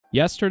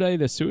Yesterday,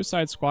 the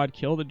Suicide Squad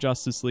Kill the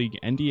Justice League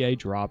NDA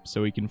dropped,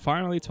 so we can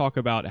finally talk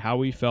about how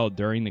we felt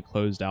during the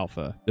closed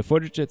alpha. The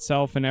footage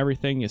itself and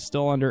everything is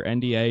still under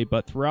NDA,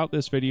 but throughout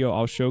this video,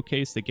 I'll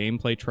showcase the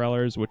gameplay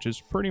trailers, which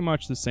is pretty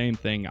much the same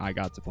thing I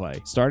got to play.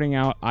 Starting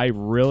out, I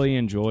really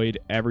enjoyed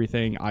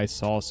everything I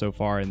saw so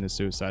far in the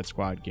Suicide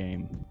Squad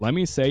game. Let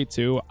me say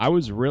too, I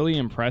was really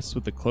impressed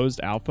with the closed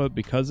alpha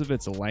because of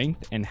its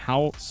length and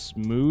how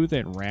smooth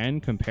it ran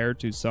compared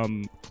to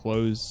some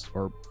closed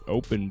or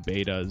open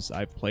betas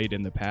I've played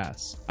in the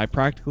past. I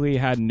practically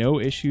had no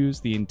issues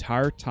the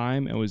entire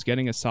time and was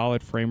getting a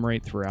solid frame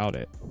rate throughout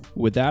it.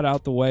 With that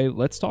out the way,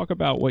 let's talk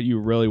about what you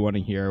really want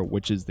to hear,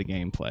 which is the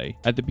gameplay.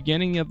 At the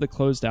beginning of the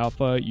closed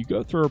alpha, you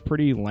go through a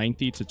pretty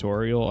lengthy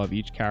tutorial of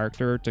each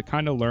character to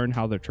kind of learn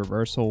how the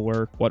traversal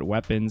work, what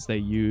weapons they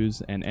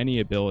use, and any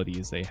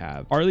abilities they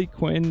have. Harley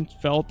Quinn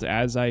felt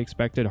as I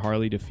expected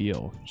Harley to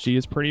feel. She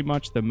is pretty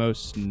much the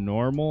most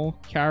normal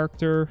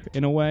character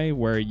in a way,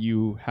 where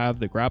you have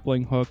the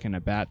grappling hook and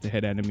a bat to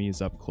hit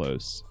enemies up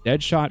close.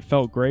 Deadshot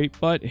felt great,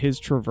 but his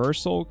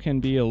traversal can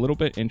be a little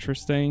bit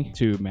interesting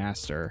to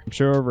master. I'm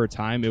sure over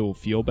time it will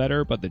feel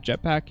better, but the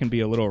jetpack can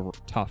be a little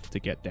tough to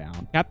get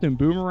down. Captain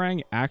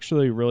Boomerang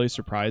actually really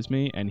surprised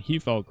me, and he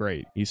felt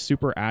great. He's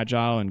super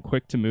agile and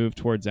quick to move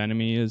towards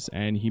enemies,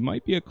 and he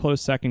might be a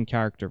close second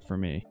character for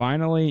me.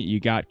 Finally, you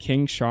got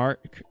King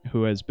Shark,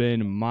 who has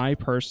been my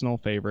personal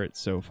favorite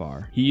so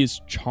far. He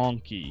is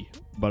chonky,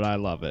 but I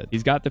love it.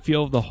 He's got the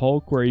feel of the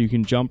Hulk, where you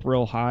can jump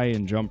real high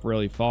and jump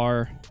really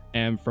far.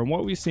 And from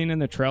what we've seen in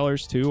the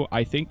trailers too,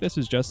 I think this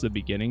is just the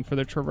beginning for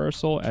the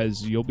traversal,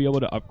 as you'll be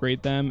able to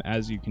upgrade them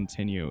as you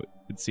continue,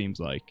 it seems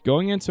like.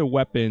 Going into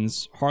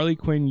weapons, Harley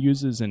Quinn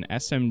uses an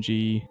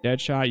SMG,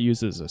 Deadshot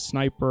uses a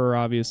sniper,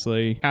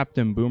 obviously,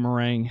 Captain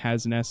Boomerang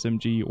has an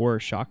SMG or a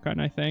shotgun,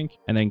 I think,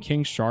 and then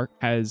King Shark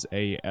has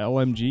a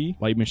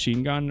LMG, light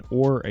machine gun,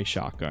 or a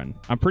shotgun.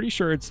 I'm pretty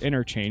sure it's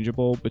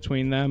interchangeable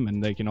between them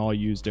and they can all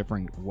use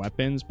different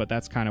weapons, but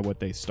that's kind of what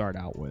they start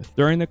out with.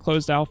 During the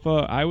closed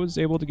alpha, I was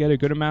able to get a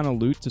good amount of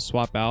loot to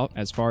swap out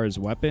as far as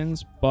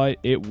weapons, but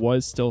it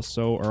was still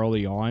so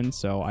early on,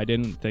 so I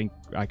didn't think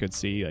I could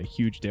see a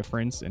huge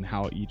difference in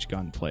how each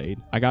gun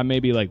played. I got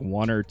maybe like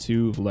 1 or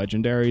 2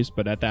 legendaries,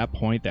 but at that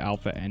point the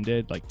alpha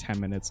ended like 10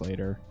 minutes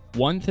later.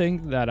 One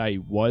thing that I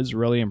was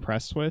really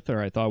impressed with, or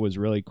I thought was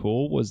really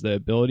cool, was the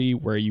ability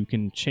where you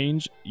can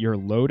change your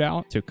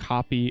loadout to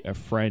copy a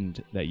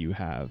friend that you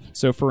have.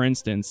 So for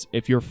instance,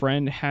 if your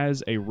friend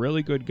has a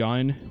really good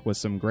gun with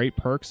some great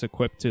perks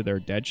equipped to their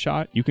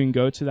Deadshot, you can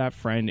go to that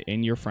friend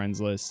in your friends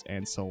list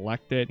and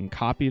select it and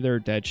copy their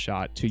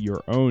Deadshot to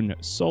your own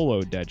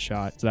solo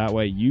Deadshot. So that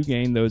way you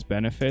gain those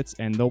benefits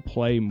and they'll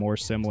play more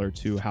similar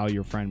to how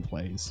your friend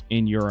plays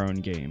in your own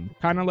game.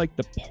 Kind of like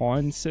the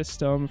pawn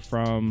system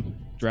from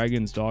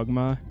Dragon's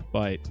Dogma,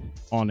 but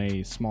on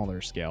a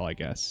smaller scale, I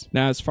guess.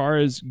 Now, as far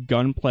as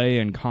gunplay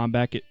and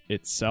combat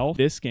itself,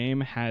 this game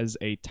has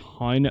a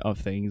ton of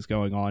things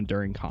going on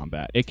during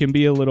combat. It can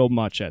be a little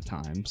much at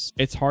times.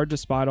 It's hard to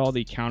spot all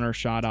the counter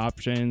shot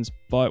options,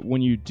 but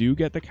when you do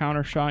get the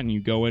counter shot and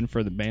you go in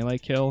for the melee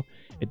kill,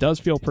 it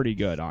does feel pretty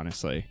good,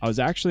 honestly. I was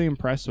actually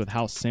impressed with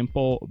how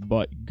simple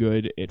but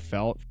good it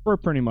felt for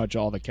pretty much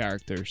all the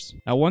characters.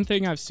 Now, one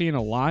thing I've seen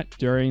a lot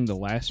during the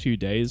last few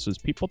days was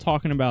people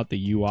talking about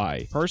the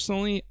UI.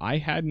 Personally, I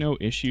had no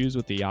issues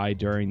with the UI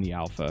during the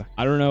alpha.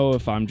 I don't know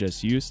if I'm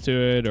just used to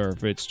it or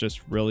if it's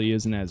just really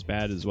isn't as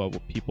bad as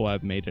what people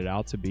have made it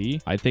out to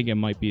be. I think it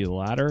might be the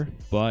latter,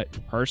 but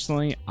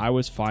personally, I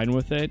was fine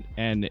with it.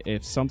 And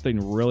if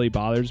something really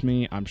bothers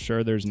me, I'm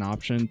sure there's an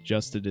option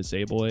just to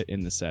disable it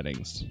in the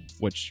settings,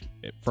 which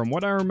from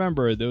what I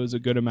remember, there was a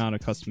good amount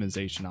of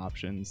customization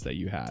options that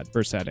you had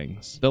for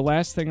settings. The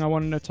last thing I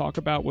wanted to talk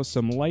about was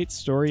some light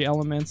story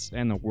elements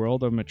and the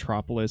world of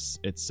Metropolis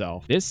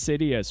itself. This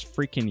city is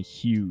freaking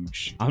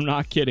huge. I'm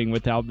not kidding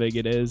with how big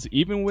it is.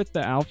 Even with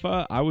the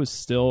alpha, I was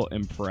still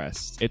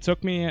impressed. It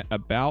took me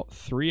about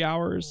 3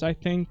 hours, I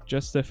think,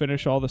 just to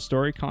finish all the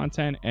story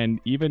content,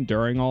 and even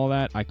during all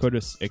that, I could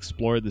have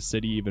explored the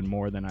city even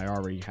more than I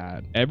already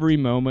had. Every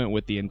moment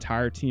with the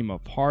entire team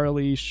of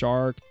Harley,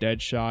 Shark,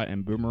 Deadshot,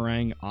 and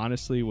Boomerang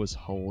honestly was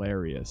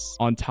hilarious.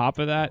 On top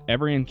of that,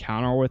 every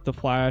encounter with the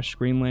Flash,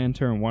 Green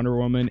Lantern, Wonder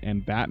Woman,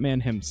 and Batman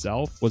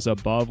himself was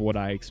above what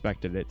I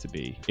expected it to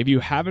be. If you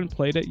haven't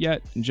played it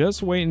yet,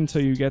 just wait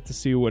until you get to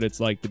see what it's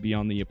like to be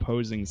on the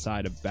opposing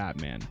side of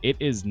Batman. It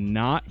is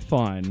not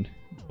fun,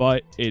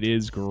 but it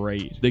is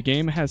great. The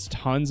game has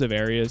tons of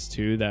areas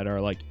too that are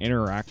like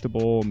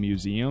interactable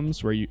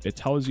museums where it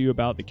tells you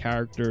about the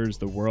characters,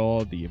 the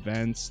world, the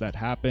events that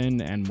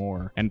happen, and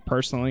more. And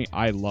personally,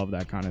 I love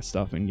that kind of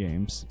stuff in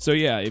games. So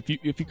yeah, if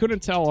you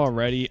couldn't tell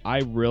already, I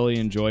really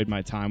enjoyed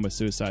my time with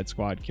Suicide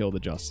Squad Kill the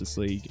Justice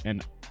League,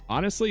 and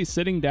honestly,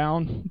 sitting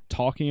down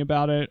talking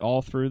about it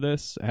all through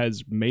this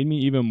has made me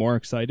even more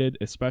excited,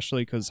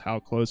 especially because how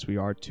close we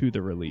are to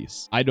the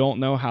release. I don't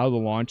know how the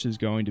launch is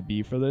going to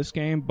be for this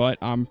game, but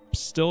I'm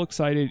still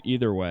excited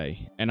either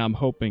way, and I'm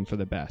hoping for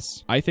the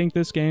best. I think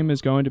this game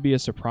is going to be a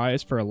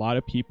surprise for a lot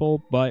of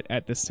people, but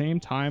at the same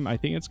time, I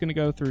think it's going to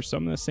go through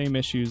some of the same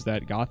issues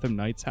that Gotham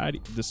Knights had,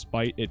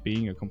 despite it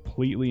being a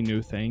completely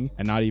new thing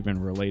and not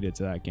even related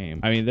to that game.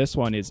 I mean, this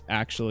one is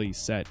actually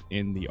set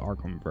in the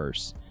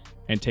Arkhamverse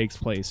and takes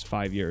place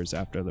 5 years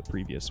after the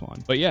previous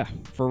one. But yeah,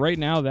 for right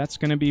now, that's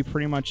going to be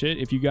pretty much it.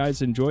 If you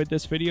guys enjoyed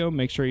this video,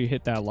 make sure you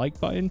hit that like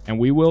button, and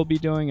we will be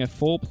doing a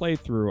full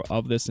playthrough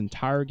of this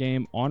entire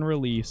game on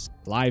release,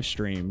 live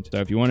streamed. So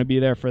if you want to be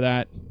there for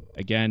that,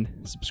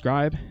 again,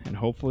 subscribe, and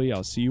hopefully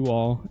I'll see you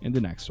all in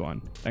the next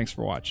one. Thanks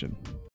for watching.